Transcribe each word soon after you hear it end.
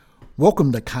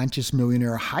Welcome to Conscious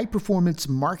Millionaire High Performance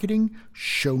Marketing,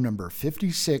 show number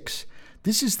 56.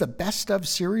 This is the Best of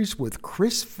series with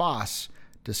Chris Voss,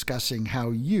 discussing how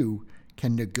you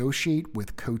can negotiate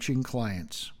with coaching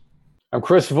clients. I'm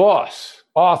Chris Voss,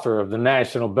 author of the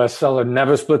national bestseller,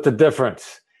 Never Split the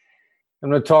Difference.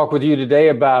 I'm going to talk with you today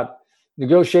about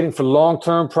negotiating for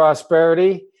long-term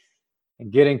prosperity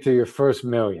and getting to your first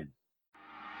million.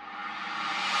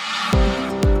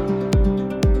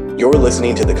 You're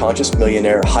listening to the Conscious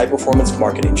Millionaire High Performance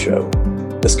Marketing Show.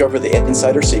 Discover the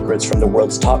insider secrets from the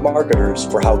world's top marketers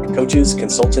for how coaches,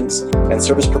 consultants, and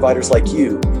service providers like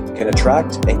you can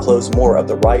attract and close more of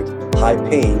the right,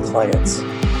 high-paying clients.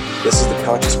 This is the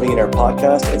Conscious Millionaire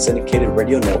podcast and syndicated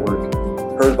radio network,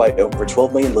 heard by over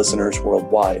 12 million listeners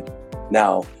worldwide.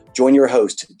 Now, join your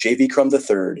host, J.V. Crum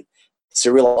III,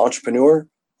 serial entrepreneur,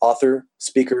 author,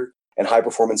 speaker, and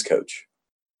high-performance coach.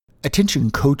 Attention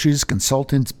coaches,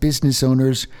 consultants, business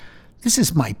owners, this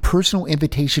is my personal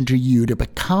invitation to you to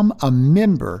become a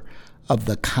member of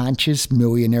the Conscious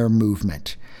Millionaire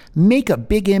movement. Make a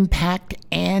big impact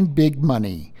and big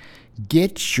money.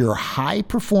 Get your high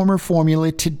performer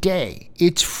formula today.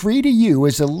 It's free to you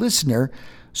as a listener,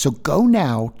 so go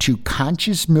now to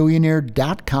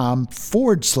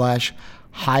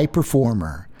consciousmillionaire.com/high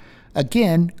performer.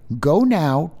 Again, go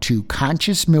now to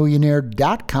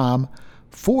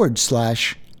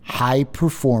consciousmillionaire.com/high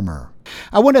performer.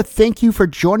 I want to thank you for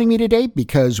joining me today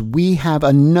because we have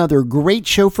another great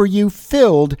show for you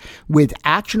filled with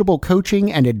actionable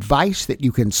coaching and advice that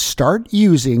you can start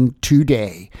using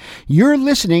today. You're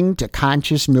listening to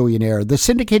Conscious Millionaire, the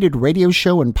syndicated radio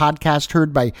show and podcast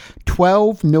heard by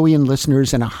 12 million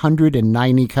listeners in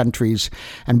 190 countries.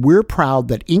 And we're proud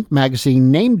that Inc.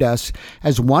 magazine named us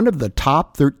as one of the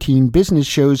top 13 business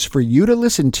shows for you to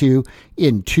listen to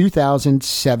in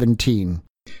 2017.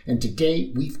 And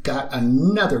today we've got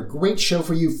another great show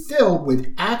for you filled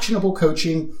with actionable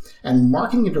coaching and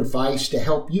marketing advice to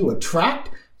help you attract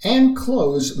and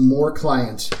close more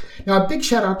clients. Now, a big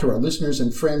shout out to our listeners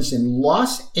and friends in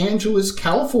Los Angeles,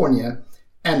 California,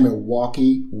 and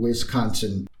Milwaukee,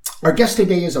 Wisconsin. Our guest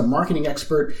today is a marketing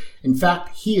expert. In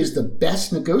fact, he is the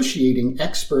best negotiating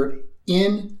expert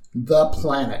in the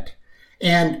planet.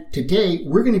 And today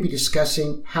we're going to be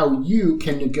discussing how you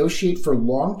can negotiate for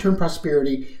long-term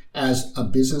prosperity as a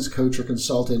business coach or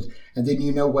consultant. And then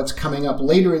you know what's coming up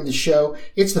later in the show.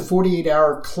 It's the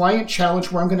 48-hour client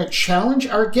challenge where I'm going to challenge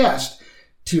our guest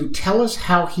to tell us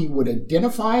how he would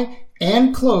identify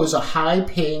and close a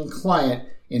high-paying client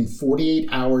in 48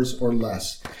 hours or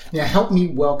less. Now help me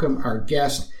welcome our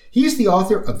guest. He's the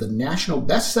author of the national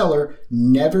bestseller,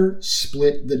 Never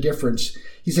Split the Difference.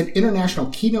 He's an international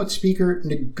keynote speaker,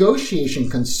 negotiation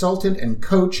consultant and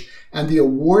coach, and the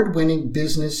award-winning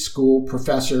business school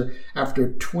professor.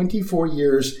 After 24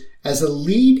 years as a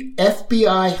lead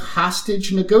FBI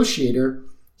hostage negotiator,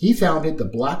 he founded the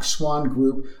Black Swan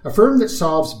Group, a firm that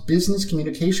solves business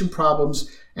communication problems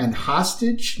and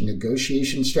hostage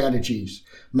negotiation strategies.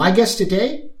 My guest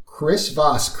today, Chris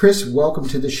Voss. Chris, welcome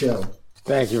to the show.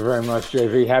 Thank you very much,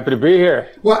 JV. Happy to be here.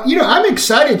 Well, I'm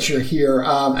excited you're here.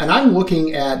 And I'm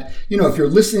looking at, if you're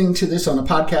listening to this on a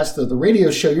podcast or the radio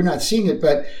show, you're not seeing it,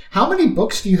 but how many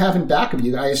books do you have in back of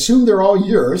you? I assume they're all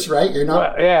yours, right? You're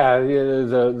not. Well, yeah,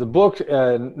 the book,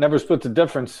 Never Split the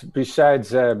Difference,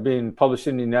 besides being published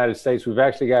in the United States, we've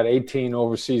actually got 18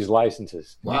 overseas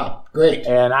licenses. Wow, great.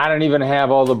 And I don't even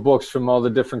have all the books from all the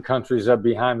different countries up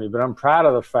behind me, but I'm proud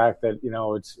of the fact that,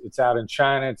 it's out in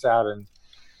China, it's out in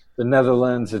the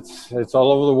Netherlands, it's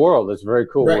all over the world. It's very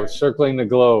cool. Right. We're circling the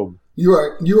globe. You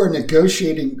are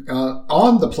negotiating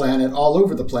on the planet, all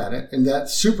over the planet, and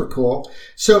that's super cool.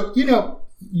 So, you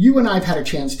and I have had a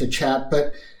chance to chat,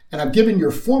 and I've given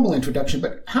your formal introduction,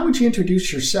 but how would you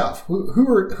introduce yourself?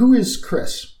 Who is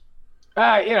Chris?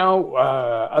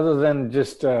 Other than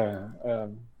just,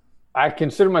 I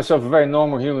consider myself a very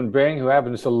normal human being who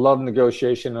happens to love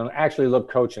negotiation and actually love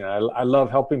coaching. I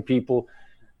love helping people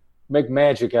make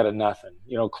magic out of nothing,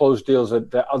 close deals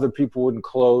that other people wouldn't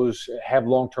close, have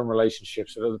long-term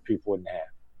relationships that other people wouldn't have.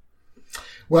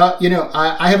 Well,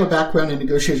 I have a background in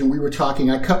negotiation. We were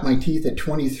talking, I cut my teeth at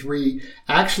 23,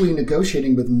 actually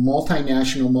negotiating with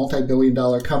multinational,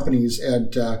 multi-billion-dollar companies.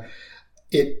 And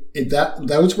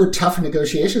those were tough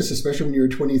negotiations, especially when you were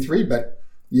 23. But,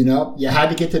 you had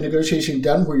to get the negotiation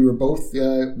done where you were both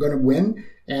going to win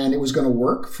and it was going to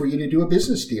work for you to do a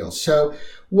business deal. So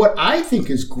what I think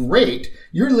is great,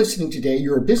 you're listening today,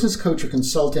 you're a business coach or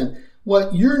consultant.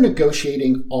 Well, you're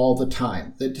negotiating all the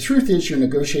time. The truth is you're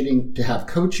negotiating to have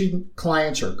coaching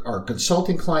clients or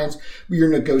consulting clients. You're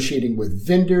negotiating with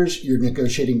vendors. You're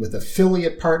negotiating with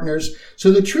affiliate partners.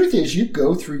 So the truth is you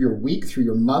go through your week, through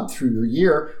your month, through your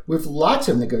year with lots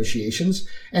of negotiations.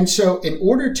 And so in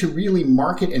order to really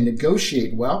market and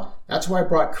negotiate well, that's why I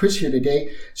brought Chris here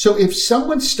today. So if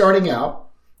someone's starting out,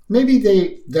 maybe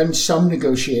they've done some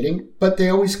negotiating, but they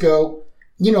always go,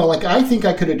 like, I think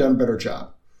I could have done a better job.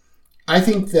 I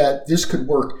think that this could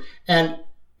work. And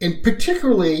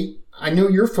particularly, I know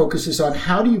your focus is on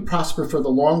how do you prosper for the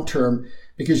long term,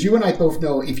 because you and I both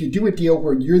know if you do a deal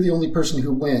where you're the only person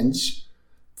who wins,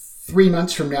 3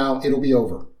 months from now, it'll be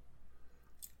over.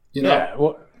 Yeah.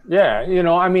 Well, yeah.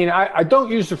 I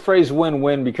don't use the phrase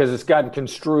win-win because it's gotten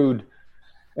construed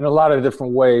in a lot of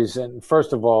different ways. And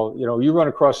first of all, you run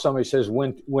across somebody who says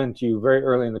win to you very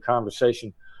early in the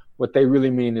conversation. What they really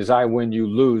mean is I win, you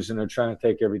lose, and they're trying to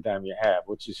take every dime you have,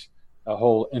 which is a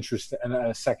whole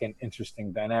second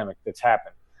interesting dynamic that's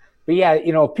happened. But yeah,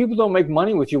 if people don't make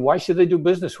money with you, why should they do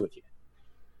business with you?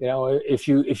 If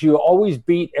you always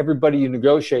beat everybody you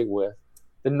negotiate with,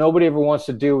 then nobody ever wants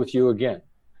to deal with you again.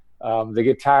 They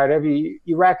get tired of you.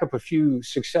 You rack up a few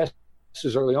successes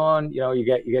early on. You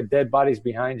get dead bodies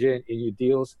behind you in your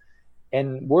deals.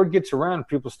 And word gets around,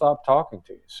 people stop talking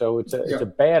to you. So it's a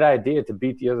bad idea to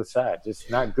beat the other side. It's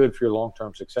not good for your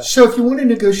long-term success. So if you want to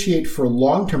negotiate for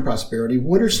long-term prosperity,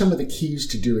 what are some of the keys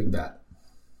to doing that?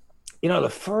 The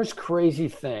first crazy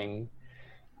thing,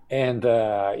 and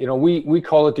we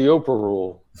call it the Oprah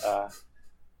rule.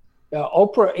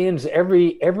 Oprah ends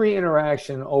every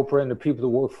interaction Oprah and the people that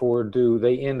work for her do,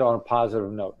 they end on a positive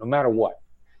note, no matter what.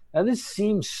 Now, this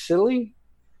seems silly.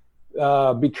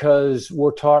 Because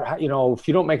we're taught, if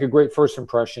you don't make a great first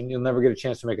impression, you'll never get a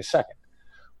chance to make a second.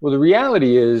 Well, the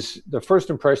reality is the first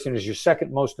impression is your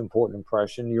second most important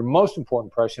impression. Your most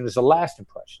important impression is the last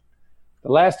impression.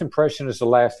 The last impression is the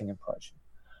lasting impression.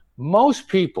 Most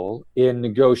people in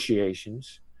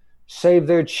negotiations save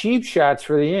their cheap shots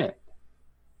for the end.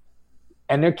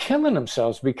 And they're killing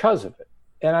themselves because of it.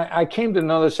 And I came to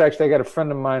know this, actually. I got a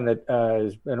friend of mine that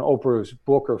has been Oprah's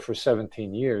booker for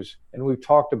 17 years, and we've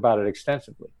talked about it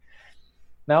extensively.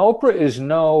 Now, Oprah is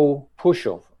no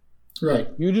pushover. Right.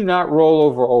 You do not roll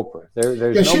over Oprah.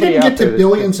 There's she didn't get to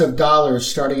billions of dollars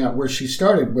starting out where she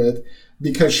started with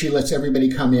because she lets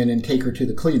everybody come in and take her to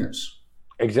the cleaners.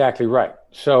 Exactly right.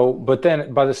 So, but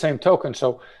then by the same token,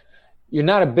 so you're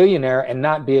not a billionaire and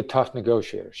not be a tough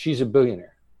negotiator. She's a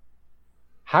billionaire.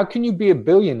 How can you be a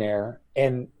billionaire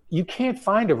and you can't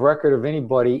find a record of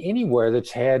anybody anywhere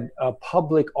that's had a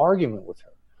public argument with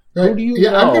her? Right. Who do you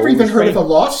know? I've never even heard of a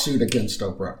lawsuit against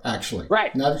Oprah, actually.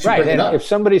 Right. Now that you right. bring it And up. if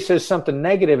somebody says something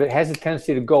negative, it has a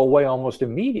tendency to go away almost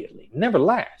immediately. It never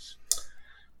lasts.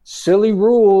 Silly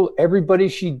rule, everybody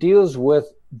she deals with,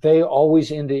 they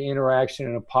always end the interaction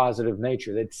in a positive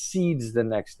nature that seeds the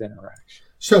next interaction.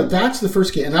 So that's the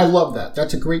first key, and I love that.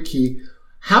 That's a great key.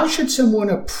 How should someone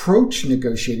approach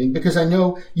negotiating? Because I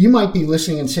know you might be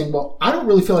listening and saying, well, I don't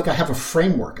really feel like I have a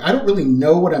framework. I don't really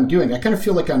know what I'm doing. I kind of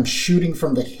feel like I'm shooting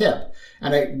from the hip.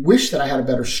 And I wish that I had a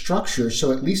better structure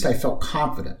so at least I felt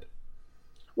confident.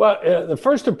 Well, the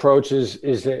first approach is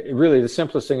really the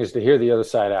simplest thing is to hear the other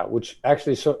side out, which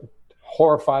actually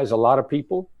horrifies a lot of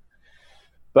people.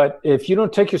 But if you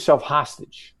don't take yourself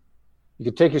hostage, you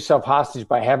can take yourself hostage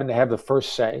by having to have the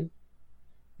first say.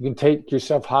 You can take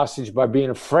yourself hostage by being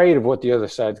afraid of what the other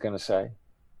side's going to say.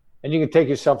 And you can take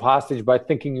yourself hostage by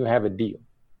thinking you have a deal.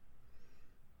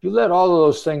 If you let all of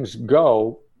those things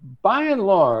go, by and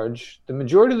large, the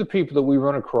majority of the people that we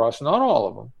run across, not all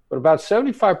of them, but about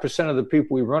 75% of the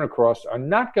people we run across are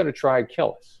not going to try and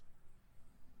kill us.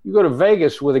 You go to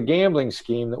Vegas with a gambling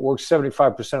scheme that works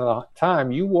 75% of the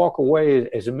time, you walk away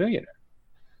as a millionaire.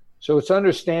 So it's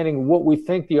understanding what we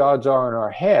think the odds are in our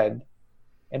head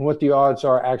and what the odds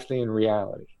are actually in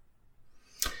reality.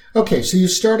 Okay, so you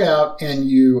start out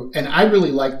and I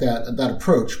really like that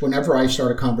approach. Whenever I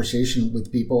start a conversation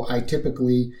with people, I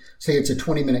typically say it's a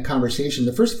 20-minute conversation.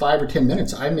 The first 5 or 10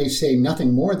 minutes, I may say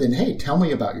nothing more than, hey, tell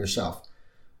me about yourself,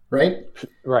 right?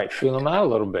 Right, feel them out a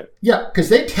little bit. Yeah, because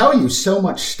they tell you so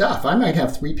much stuff. I might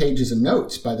have 3 pages of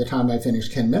notes by the time I finish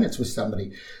 10 minutes with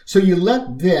somebody. So you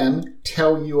let them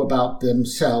tell you about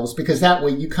themselves because that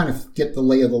way you kind of get the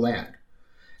lay of the land.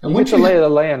 And you get the lay of the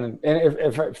land, and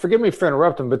if forgive me for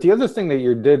interrupting, but the other thing that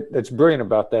you did that's brilliant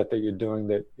about that you're doing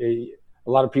that a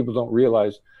lot of people don't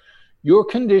realize, you're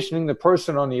conditioning the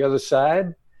person on the other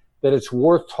side that it's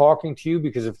worth talking to you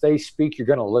because if they speak, you're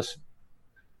going to listen.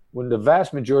 When the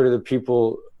vast majority of the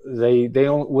people, they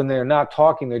don't, when they're not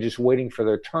talking, they're just waiting for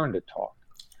their turn to talk.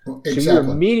 Exactly. So you're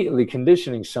immediately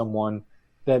conditioning someone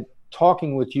that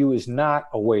talking with you is not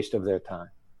a waste of their time.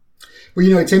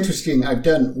 Well, it's interesting. I've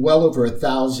done well over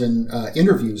 1,000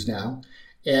 interviews now,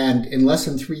 and in less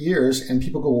than 3 years, and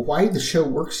people go, well, why did the show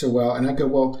work so well? And I go,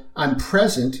 well, I'm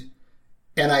present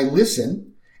and I listen.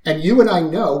 And you and I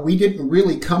know we didn't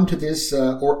really come to this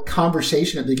or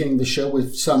conversation at the beginning of the show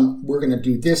with we're going to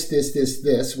do this, this, this,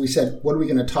 this. We said, what are we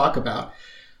going to talk about?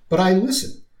 But I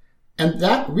listen. And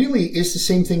that really is the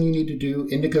same thing you need to do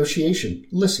in negotiation.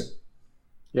 Listen.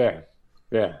 Yeah,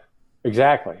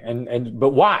 exactly. But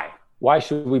why? Why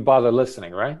should we bother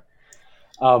listening, right?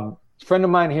 A friend of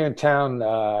mine here in town,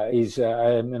 he's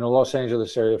in the Los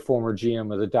Angeles area, former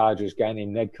GM of the Dodgers, guy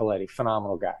named Ned Colletti,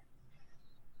 phenomenal guy.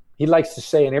 He likes to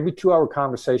say in every 2-hour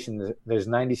conversation, there's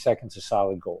 90 seconds of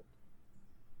solid gold.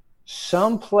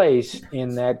 Someplace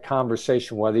in that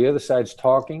conversation, while the other side's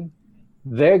talking,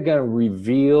 they're going to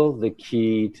reveal the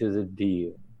key to the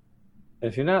deal.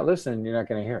 If you're not listening, you're not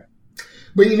going to hear it.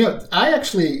 But, I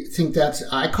actually think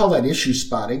I call that issue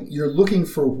spotting. You're looking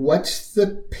for what's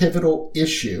the pivotal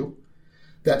issue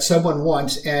that someone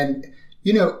wants. And,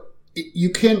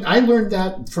 I learned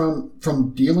that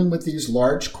from dealing with these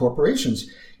large corporations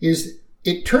is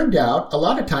it turned out a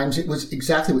lot of times it was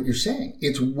exactly what you're saying.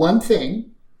 It's one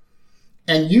thing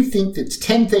and you think it's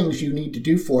 10 things you need to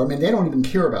do for them and they don't even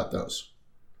care about those.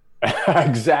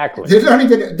 Exactly.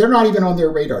 They're not even on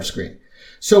their radar screen.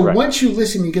 So right. Once you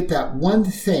listen, you get that one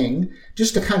thing.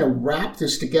 Just to kind of wrap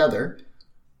this together,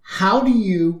 how do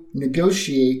you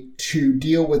negotiate to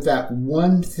deal with that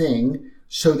one thing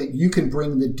so that you can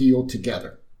bring the deal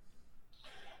together?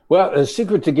 Well, the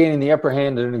secret to gaining the upper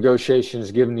hand in a negotiation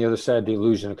is giving the other side the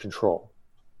illusion of control.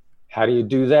 How do you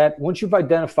do that? Once you've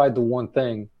identified the one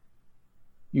thing,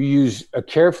 you use a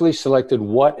carefully selected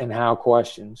what and how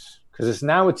questions, because it's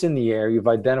in the air. You've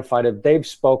identified if they've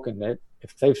spoken it.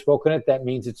 If they've spoken it, that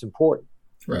means it's important.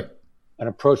 Right. An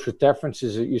approach with deference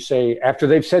is that you say, after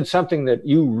they've said something that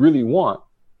you really want,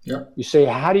 you say,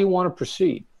 how do you want to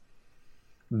proceed?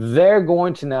 They're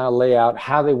going to now lay out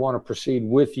how they want to proceed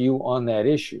with you on that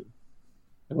issue.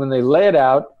 And when they lay it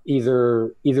out,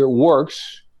 either it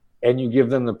works and you give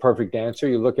them the perfect answer,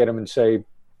 you look at them and say,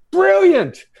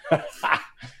 brilliant!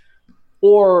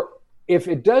 Or if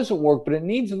it doesn't work, but it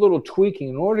needs a little tweaking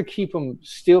in order to keep them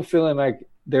still feeling like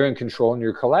they're in control and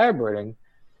you're collaborating,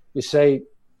 you say,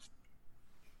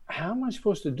 how am I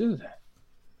supposed to do that?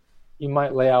 You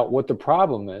might lay out what the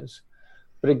problem is.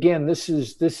 But again, this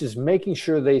is making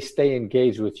sure they stay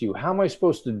engaged with you. How am I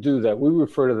supposed to do that? We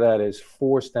refer to that as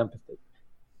forced empathy.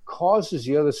 Causes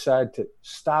the other side to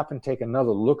stop and take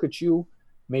another look at you,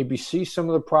 maybe see some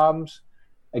of the problems.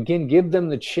 Again, give them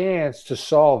the chance to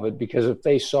solve it, because if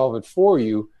they solve it for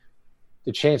you,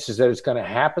 the chances that it's going to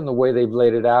happen the way they've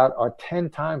laid it out are 10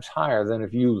 times higher than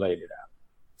if you laid it out.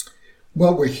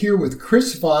 Well, we're here with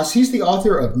Chris Voss. He's the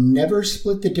author of Never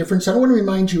Split the Difference. I want to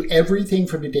remind you everything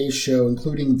from today's show,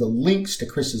 including the links to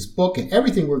Chris's book and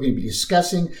everything we're going to be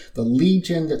discussing, the lead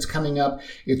gen that's coming up.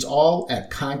 It's all at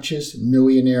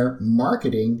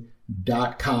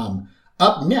ConsciousMillionaireMarketing.com.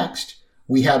 Up next,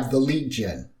 we have the lead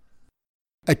gen.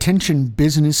 Attention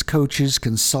business coaches,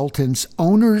 consultants,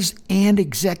 owners, and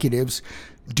executives.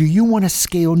 Do you want to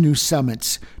scale new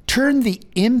summits? Turn the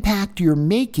impact you're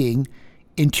making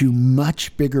into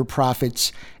much bigger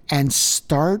profits and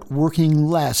start working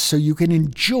less so you can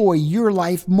enjoy your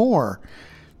life more?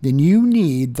 Then you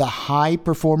need the high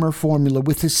performer formula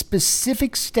with the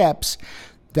specific steps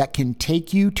that can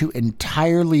take you to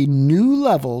entirely new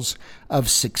levels of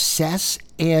success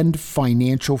and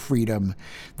financial freedom.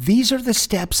 These are the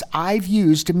steps I've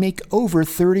used to make over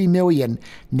 30 million.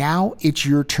 Now it's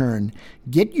your turn.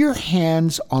 Get your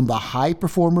hands on the high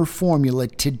performer formula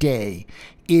today.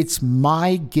 It's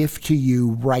my gift to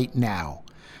you right now.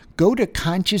 Go to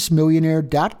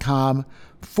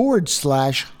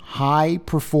ConsciousMillionaire.com/high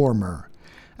performer.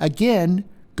 Again,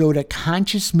 go to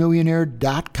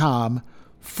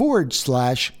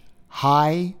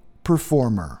ConsciousMillionaire.com/high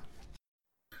performer.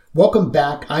 Welcome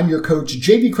back. I'm your coach,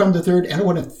 JV Crum III, and I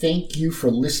want to thank you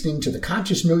for listening to the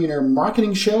Conscious Millionaire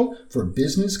Marketing Show for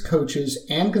business coaches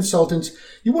and consultants.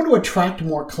 You want to attract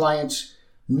more clients,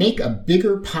 make a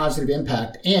bigger positive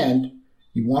impact, and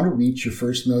you want to reach your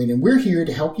first million. And we're here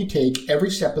to help you take every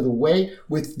step of the way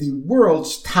with the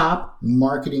world's top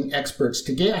marketing experts.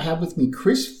 Today I have with me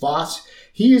Chris Voss.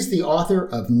 He is the author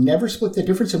of Never Split the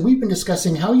Difference, and we've been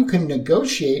discussing how you can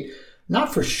negotiate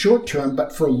not for short term,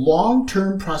 but for long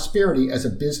term prosperity as a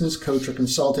business coach or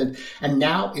consultant. And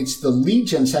now it's the lead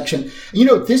gen section.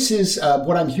 This is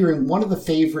what I'm hearing, one of the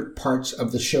favorite parts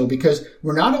of the show, because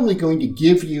we're not only going to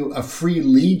give you a free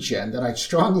lead gen that I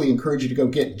strongly encourage you to go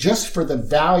get just for the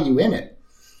value in it.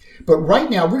 But right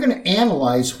now we're going to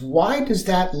analyze, why does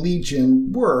that lead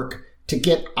gen work to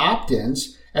get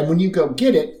opt-ins? And when you go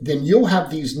get it, then you'll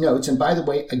have these notes. And by the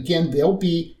way, again, they'll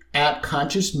be at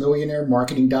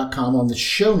consciousmillionairemarketing.com on the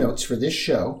show notes for this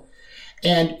show.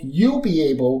 And you'll be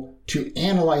able to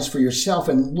analyze for yourself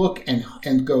and look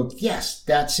and go, yes,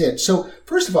 that's it. So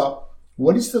first of all,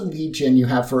 what is the lead gen you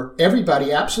have for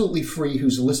everybody absolutely free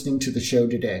who's listening to the show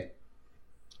today?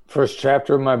 First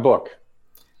chapter of my book.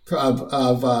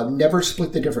 Of Never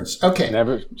Split the Difference.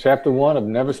 Okay. Chapter 1 of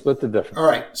Never Split the Difference. All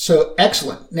right. So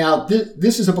excellent. Now,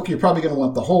 this is a book you're probably going to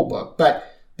want the whole book. But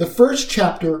the first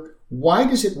chapter, why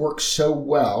does it work so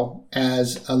well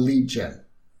as a lead gen?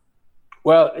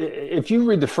 Well, if you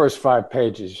read the first 5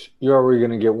 pages, you're already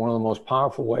going to get one of the most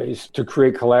powerful ways to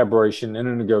create collaboration in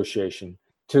a negotiation,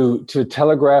 to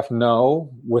telegraph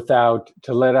no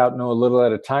to let out no a little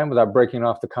at a time without breaking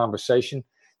off the conversation,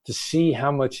 to see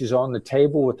how much is on the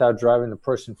table without driving the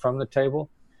person from the table.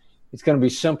 It's going to be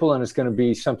simple, and it's going to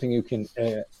be something you can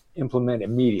implement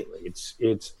immediately.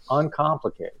 It's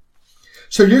uncomplicated.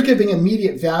 So you're giving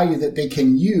immediate value that they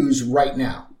can use right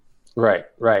now. Right.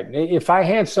 If I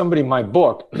hand somebody my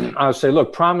book, I'll say,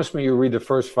 look, promise me you'll read the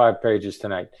first 5 pages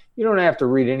tonight. You don't have to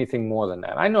read anything more than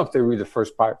that. I know if they read the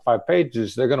first five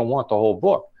pages, they're going to want the whole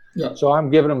book. Yeah. So I'm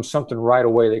giving them something right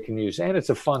away they can use. And it's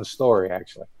a fun story,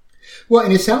 actually. Well,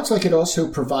 and it sounds like it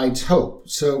also provides hope.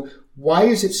 So why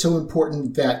is it so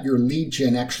important that your lead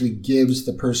gen actually gives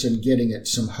the person getting it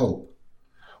some hope?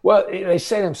 Well, they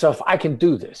say to themselves, I can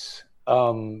do this.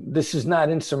 This is not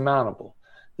insurmountable.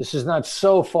 This is not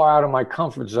so far out of my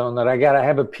comfort zone that I got to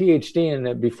have a PhD in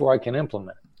it before I can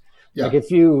implement it. Yeah. Like if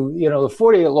the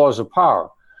 48 Laws of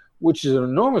Power, which is an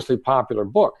enormously popular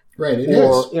book. Right, it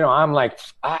is. I'm like,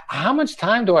 how much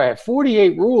time do I have?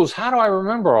 48 rules. How do I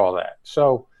remember all that?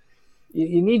 So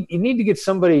you need to get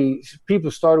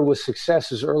people started with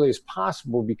success as early as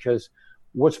possible, because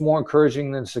what's more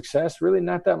encouraging than success? Really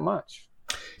not that much.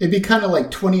 It'd be kind of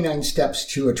like 29 steps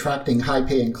to attracting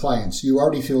high-paying clients. You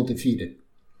already feel defeated.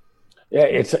 Yeah,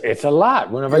 it's a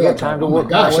lot. Whenever I got time to work. Oh my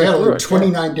gosh, I got to learn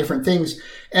 29 different things.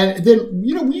 And then,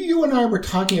 you and I were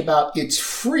talking about it's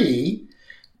free,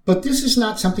 but this is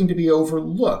not something to be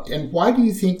overlooked. And why do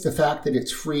you think the fact that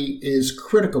it's free is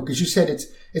critical? Because you said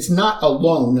it's not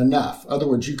alone enough. In other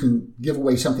words, you can give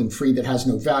away something free that has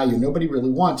no value. Nobody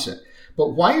really wants it.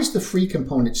 But why is the free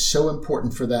component so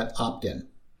important for that opt-in?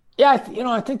 Yeah,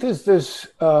 I think there's it's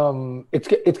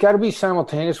got to be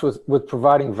simultaneous with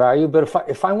providing value. But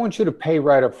if I want you to pay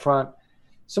right up front,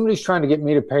 somebody's trying to get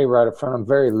me to pay right up front, I'm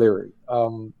very leery. I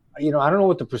don't know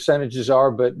what the percentages are,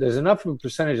 but there's enough of a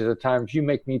percentage at the time. If you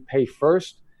make me pay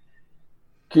first,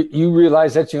 you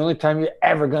realize that's the only time you're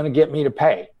ever going to get me to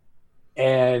pay.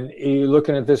 And you're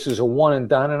looking at this as a one and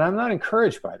done, and I'm not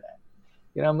encouraged by that.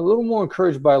 I'm a little more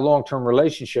encouraged by a long-term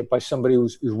relationship, by somebody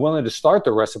who's willing to start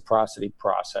the reciprocity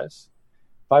process.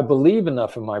 If I believe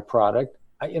enough in my product,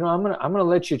 I'm gonna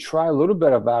let you try a little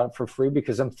bit about it for free,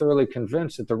 because I'm thoroughly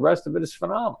convinced that the rest of it is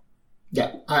phenomenal.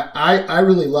 Yeah, I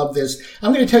really love this.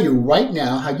 I'm going to tell you right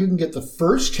now how you can get the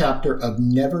first chapter of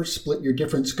Never Split Your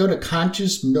Difference. Go to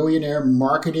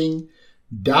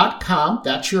consciousmillionairemarketing.com.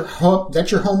 That's your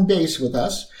home base with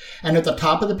us. And at the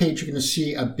top of the page, you're going to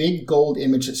see a big gold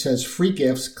image that says free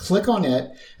gifts. Click on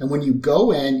it. And when you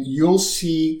go in, you'll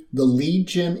see the lead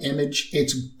gen image.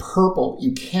 It's purple.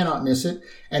 You cannot miss it.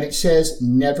 And it says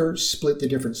Never Split the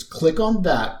Difference. Click on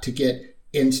that to get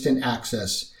instant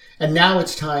access. And now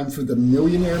it's time for the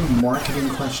Millionaire Marketing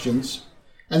questions.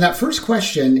 And that first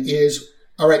question is,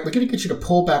 all right, we're going to get you to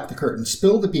pull back the curtain,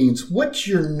 spill the beans. What's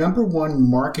your number one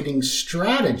marketing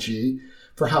strategy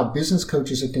for how business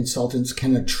coaches and consultants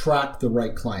can attract the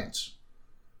right clients?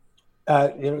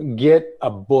 Get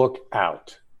a book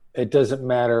out. It doesn't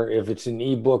matter if it's an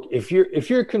ebook. If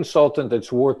you're a consultant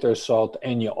that's worth their salt,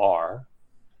 and you've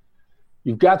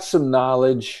got some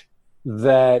knowledge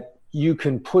that you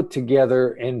can put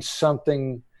together in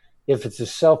something. If it's a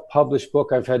self-published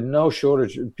book, I've had no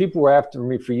shortage. People were after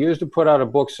me for years to put out a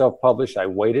book self-published. I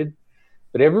waited.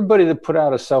 But everybody that put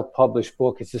out a self-published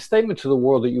book, it's a statement to the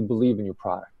world that you believe in your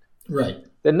product. Right.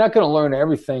 They're not going to learn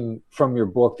everything from your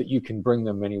book that you can bring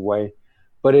them anyway.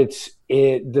 But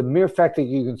the mere fact that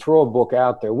you can throw a book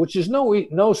out there, which is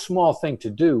no small thing to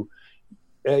do,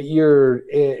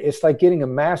 it's like getting a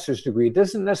master's degree. It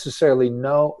doesn't necessarily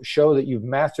show that you've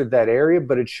mastered that area,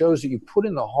 but it shows that you put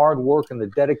in the hard work and the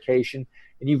dedication,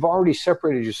 and you've already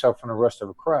separated yourself from the rest of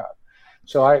a crowd.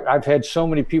 So I've had so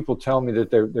many people tell me that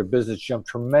their business jumped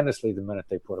tremendously the minute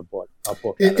they put a book out.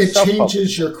 It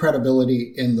changes your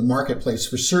credibility in the marketplace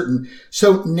for certain.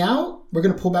 So now we're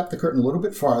going to pull back the curtain a little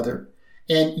bit farther,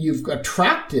 and you've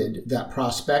attracted that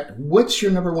prospect. What's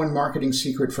your number one marketing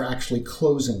secret for actually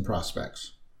closing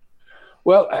prospects?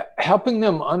 Well, helping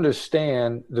them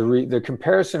understand the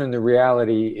comparison and the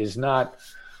reality is not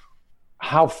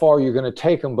how far you're going to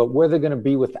take them, but where they're going to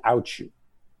be without you.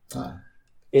 So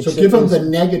give them the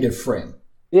negative frame.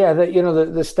 Yeah,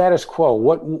 the status quo.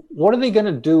 What are they going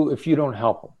to do if you don't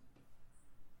help them?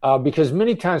 Because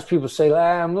many times people say,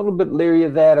 I'm a little bit leery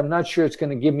of that. I'm not sure it's going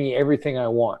to give me everything I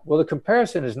want. Well, the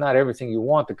comparison is not everything you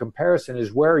want. The comparison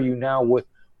is where are you now with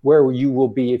where you will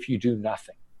be if you do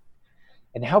nothing.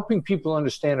 And helping people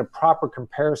understand the proper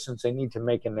comparisons they need to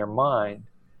make in their mind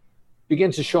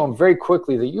begins to show them very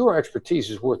quickly that your expertise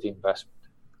is worth the investment.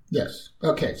 Yes.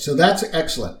 Okay. So that's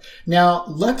excellent. Now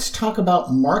let's talk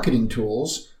about marketing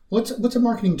tools. What's a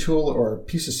marketing tool or a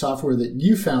piece of software that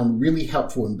you found really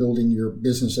helpful in building your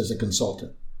business as a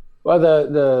consultant? Well,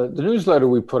 the newsletter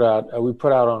we put out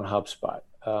on HubSpot.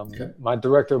 My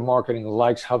director of marketing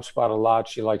likes HubSpot a lot.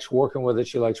 She likes working with it.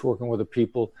 She likes working with the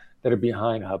people that are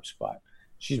behind HubSpot.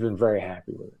 She's been very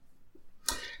happy with it.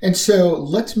 And so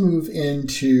let's move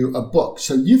into a book.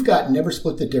 So you've got Never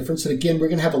Split the Difference. And again, we're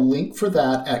going to have a link for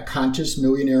that at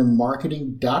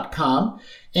consciousmillionairemarketing.com.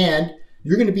 And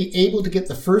you're going to be able to get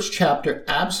the first chapter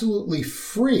absolutely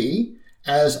free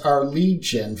as our lead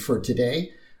gen for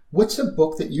today. What's a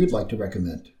book that you'd like to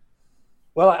recommend?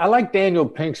 Well, I like Daniel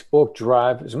Pink's book,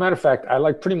 Drive. As a matter of fact, I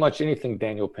like pretty much anything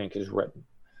Daniel Pink has written.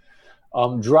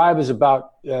 Drive is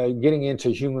about getting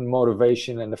into human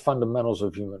motivation and the fundamentals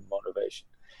of human motivation.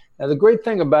 Now, the great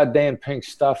thing about Dan Pink's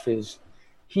stuff is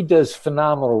he does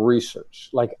phenomenal research.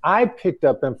 Like, I picked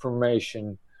up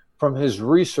information from his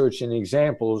research and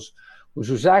examples, which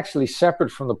was actually separate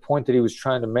from the point that he was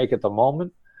trying to make at the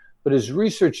moment. But his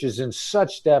research is in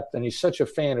such depth, and he's such a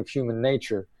fan of human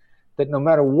nature, that no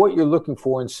matter what you're looking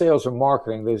for in sales or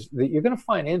marketing, you're going to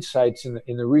find insights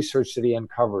in the research that he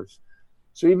uncovers.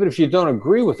 So even if you don't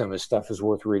agree with him, his stuff is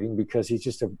worth reading because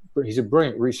he's a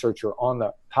brilliant researcher on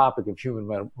the topic of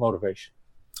human motivation.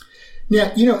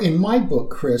 Now, in my book,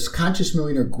 Chris, Conscious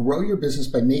Millionaire, Grow Your Business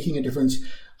by Making a Difference,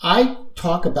 I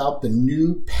talk about the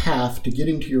new path to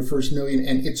getting to your first million.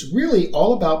 And it's really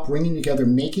all about bringing together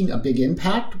making a big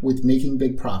impact with making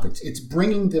big profits. It's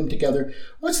bringing them together.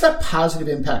 What's that positive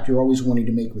impact you're always wanting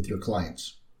to make with your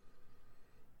clients?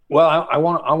 Well, I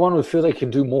want them to feel they can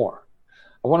do more.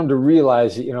 I want them to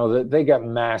realize that, that they got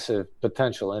massive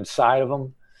potential inside of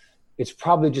them. It's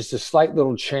probably just a slight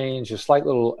little change, a slight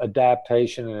little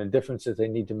adaptation and a difference that they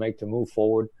need to make to move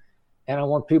forward. And I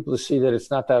want people to see that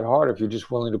it's not that hard if you're just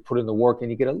willing to put in the work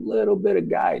and you get a little bit of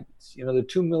guidance. The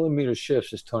 2 millimeter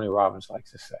shifts, as Tony Robbins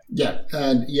likes to say.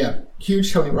 Yeah.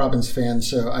 Huge Tony Robbins fan.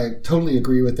 So I totally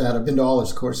agree with that. I've been to all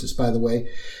his courses, by the way.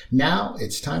 Now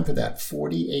it's time for that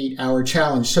 48-hour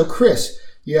challenge. So Chris,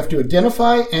 you have to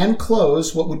identify and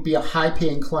close what would be a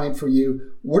high-paying client for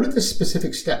you. What are the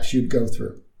specific steps you'd go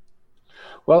through?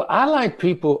 Well,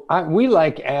 we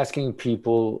like asking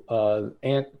people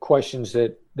questions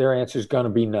that their answer is going to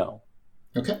be no.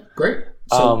 Okay, great.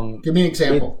 So give me an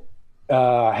example.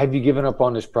 Have you given up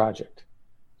on this project?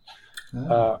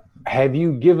 Have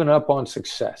you given up on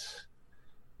success?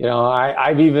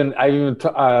 I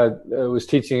was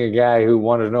teaching a guy who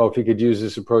wanted to know if he could use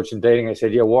this approach in dating. I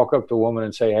said, walk up to a woman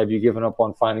and say, have you given up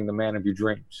on finding the man of your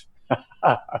dreams?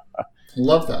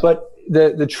 Love that. But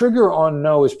the trigger on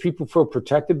no is people feel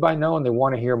protected by no and they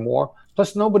want to hear more.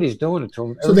 Plus, nobody's doing it to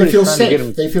them. So they feel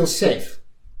safe. They feel safe.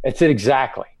 That's it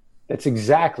exactly. That's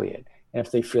exactly it. And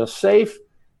if they feel safe,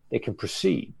 they can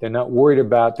proceed. They're not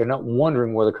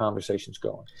wondering where the conversation's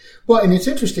going. Well, and it's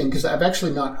interesting because I've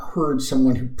actually not heard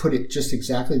someone who put it just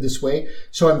exactly this way.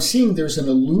 So I'm seeing there's an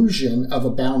illusion of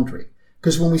a boundary.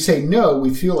 Because when we say no,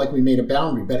 we feel like we made a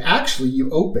boundary, but actually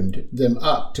you opened them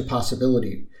up to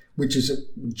possibility, which is a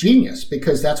genius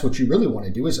because that's what you really want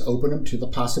to do is open them to the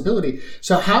possibility.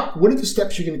 So what are the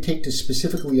steps you're going to take to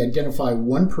specifically identify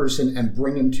one person and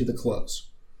bring them to the close?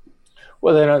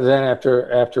 Well, then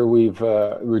after we've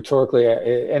rhetorically,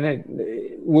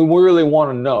 we really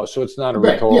want to know, so it's not a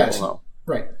rhetorical no.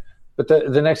 Right. But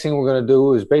the next thing we're going to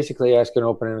do is basically ask an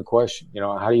open-ended question.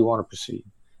 How do you want to proceed?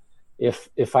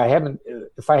 If I haven't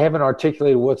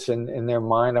articulated what's in their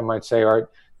mind, I might say, all right,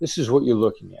 this is what you're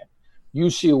looking at. You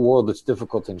see a world that's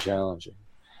difficult and challenging.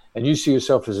 And you see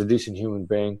yourself as a decent human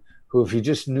being who, if he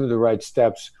just knew the right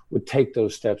steps, would take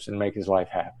those steps and make his life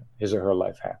happen, his or her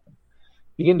life happen.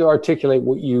 Begin to articulate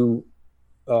what you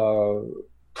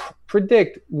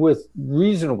predict with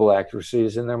reasonable accuracy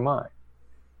is in their mind.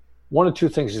 One of two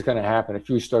things is going to happen if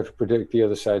you start to predict the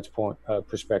other side's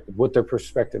perspective, what their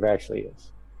perspective actually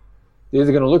is. They're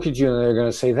either going to look at you and they're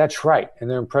going to say, that's right, and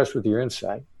they're impressed with your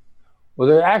insight. Well,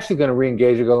 they're actually going to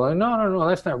re-engage and go, no,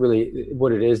 that's not really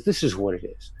what it is. This is what it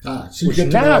is. So you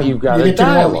get to know, you've got a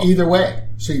dialogue either way.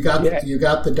 So you got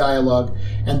the dialogue,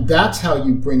 and that's how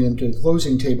you bring them to the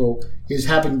closing table, is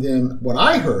having them, what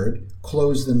I heard,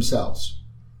 close themselves.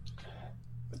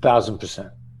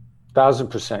 1,000%.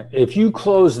 1,000%. If you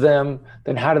close them,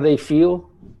 then how do they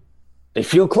feel? They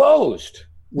feel closed,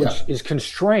 which is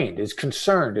constrained, is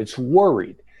concerned, it's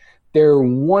worried. They're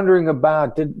wondering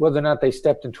about whether or not they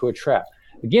stepped into a trap.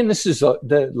 Again, this is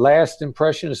the last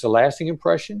impression. It's the lasting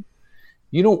impression.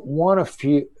 You don't want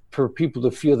for people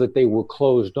to feel that they were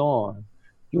closed on.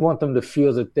 You want them to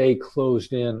feel that they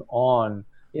closed in on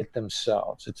it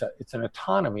themselves. It's an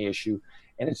autonomy issue,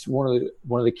 and it's one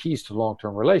of the keys to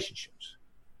long-term relationships.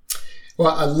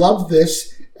 Well, I love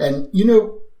this, and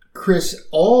Chris,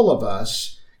 all of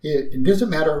us. It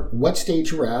doesn't matter what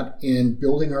stage we're at in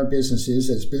building our businesses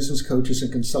as business coaches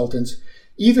and consultants.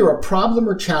 Either a problem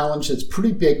or challenge that's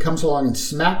pretty big comes along and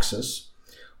smacks us,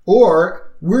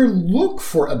 or we look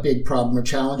for a big problem or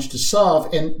challenge to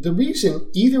solve. And the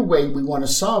reason either way we want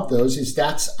to solve those is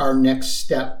that's our next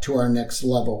step to our next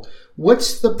level.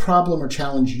 What's the problem or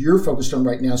challenge you're focused on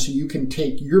right now so you can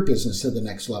take your business to the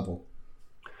next level?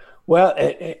 Well,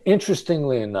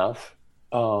 interestingly enough,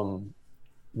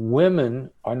 women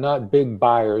are not big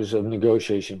buyers of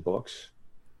negotiation books,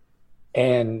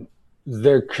 and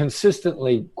they're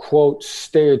consistently, quote,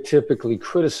 stereotypically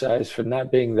criticized for not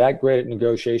being that great at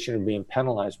negotiation and being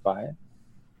penalized by it.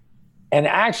 And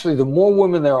actually, the more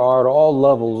women there are at all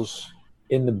levels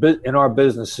in our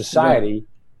business society,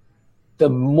 the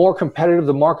more competitive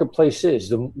the marketplace is,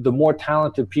 the more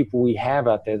talented people we have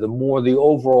out there, the more the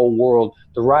overall world,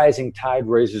 the rising tide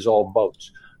raises all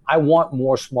boats. I want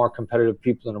more smart, competitive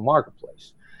people in the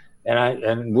marketplace.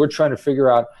 And we're trying to figure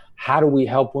out how do we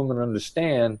help women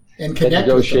understand that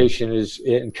negotiation is,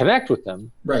 and connect with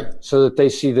them, right? So that they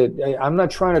see that I'm not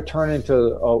trying to turn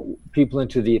people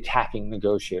into the attacking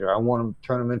negotiator. I want to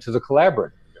turn them into the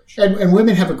collaborator. And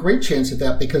women have a great chance at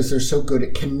that because they're so good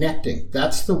at connecting.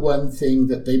 That's the one thing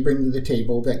that they bring to the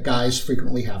table that guys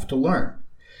frequently have to learn.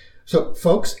 So,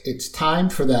 folks, it's time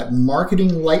for that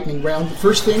marketing lightning round. The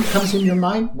first thing comes in your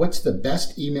mind, what's the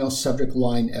best email subject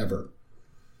line ever?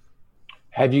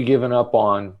 Have you given up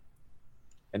on,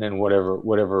 and then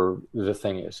whatever the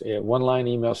thing is. One line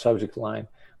email subject line,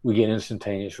 we get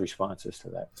instantaneous responses to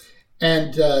that.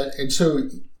 And so,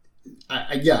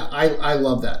 I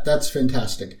love that. That's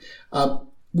fantastic.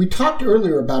 We talked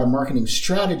earlier about a marketing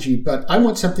strategy, but I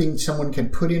want something someone can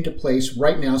put into place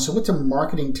right now. So what's a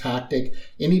marketing tactic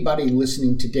anybody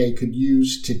listening today could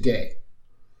use today?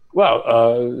 Well,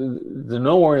 the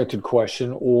no-oriented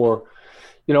question, or,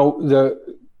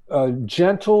 the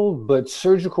gentle but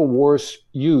surgical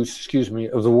use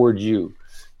of the word you.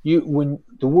 When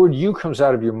the word you comes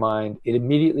out of your mind, it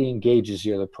immediately engages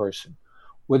the other person,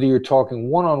 whether you're talking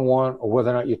one-on-one or whether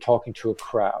or not you're talking to a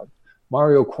crowd.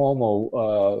 Mario Cuomo,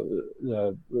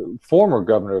 the former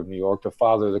governor of New York, the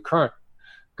father of the current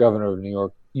governor of New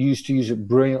York, used to use it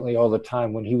brilliantly all the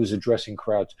time when he was addressing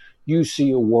crowds. You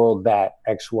see a world that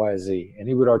X, Y, Z. And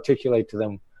he would articulate to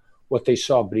them what they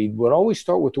saw, but he would always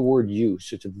start with the word you.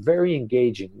 So it's a very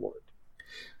engaging word.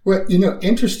 Well,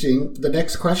 interesting. The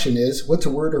next question is, what's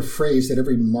a word or phrase that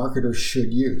every marketer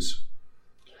should use?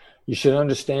 You should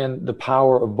understand the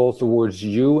power of both the words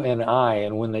you and I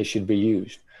and when they should be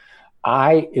used.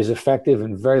 I is effective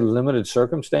in very limited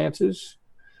circumstances,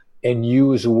 and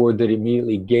you is a word that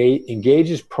immediately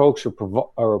engages, pokes,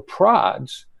 or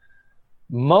prods.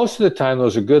 Most of the time,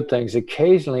 those are good things.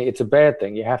 Occasionally, it's a bad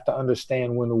thing. You have to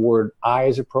understand when the word I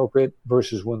is appropriate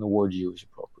versus when the word you is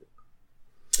appropriate.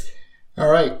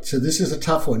 All right, so this is a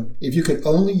tough one. If you could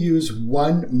only use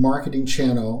one marketing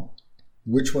channel,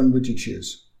 which one would you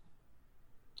choose?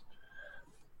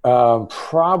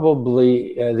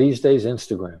 Probably these days,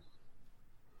 Instagram.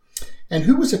 And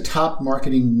who was a top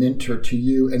marketing mentor to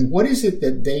you, and what is it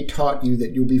that they taught you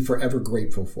that you'll be forever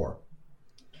grateful for?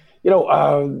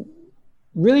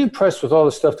 Really impressed with all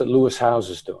the stuff that Lewis Howes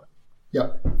is doing.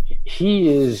 Yep.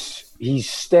 He's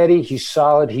steady, he's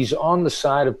solid, he's on the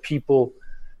side of people.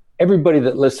 Everybody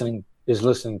that is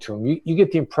listening to him. You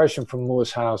get the impression from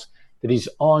Lewis Howes that he's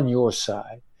on your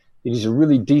side, He's a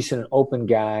really decent, open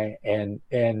guy, and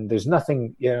there's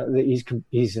nothing,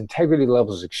 his integrity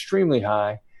level is extremely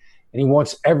high, and he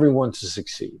wants everyone to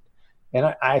succeed.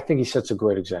 And I think he sets a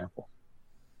great example.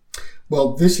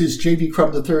 Well, this is JV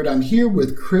Crum III. I'm here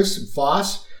with Chris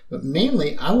Voss, but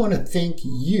mainly I want to thank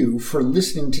you for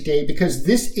listening today, because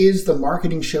this is the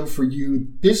marketing show for you,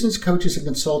 business coaches and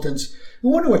consultants who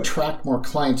want to attract more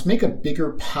clients, make a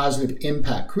bigger positive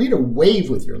impact, create a wave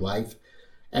with your life,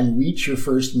 and reach your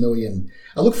first million.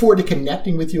 I look forward to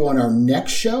connecting with you on our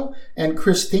next show. And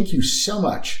Chris, thank you so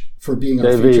much for being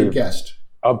our featured guest.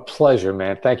 A pleasure,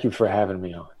 man. Thank you for having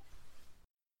me on.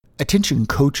 Attention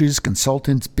coaches,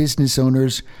 consultants, business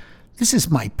owners, this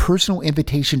is my personal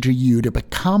invitation to you to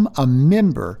become a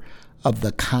member of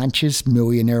the Conscious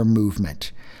Millionaire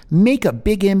movement. Make a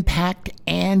big impact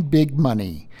and big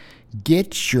money.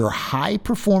 Get your high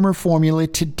performer formula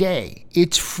today.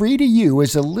 It's free to you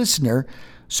as a listener.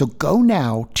 So go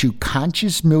now to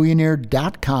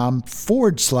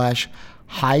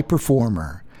consciousmillionaire.com/high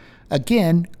performer.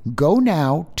 Again, go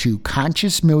now to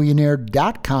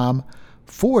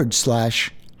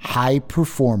consciousmillionaire.com/high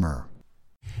performer.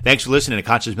 Thanks for listening to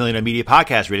Conscious Millionaire Media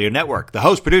Podcast Radio Network. The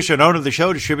host, producer, and owner of the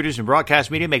show, distributors, and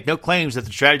broadcast media make no claims that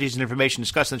the strategies and information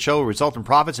discussed in the show will result in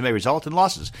profits and may result in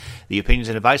losses. The opinions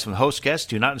and advice from host guests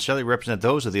do not necessarily represent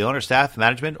those of the owner, staff,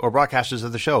 management, or broadcasters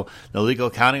of the show. No legal,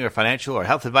 accounting, or financial or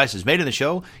health advice is made in the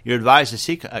show. You're advised to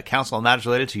seek counsel on matters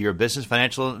related to your business,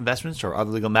 financial investments, or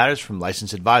other legal matters from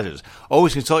licensed advisors.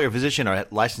 Always consult your physician or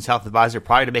licensed health advisor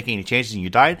prior to making any changes in your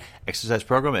diet, exercise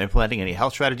program, and implementing any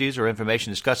health strategies or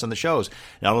information discussed on the shows.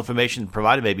 Not all information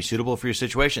provided may be suitable for your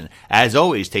situation. As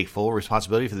always, take full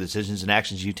responsibility for the decisions and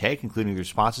actions you take, including the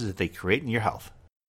responses that they create in your health.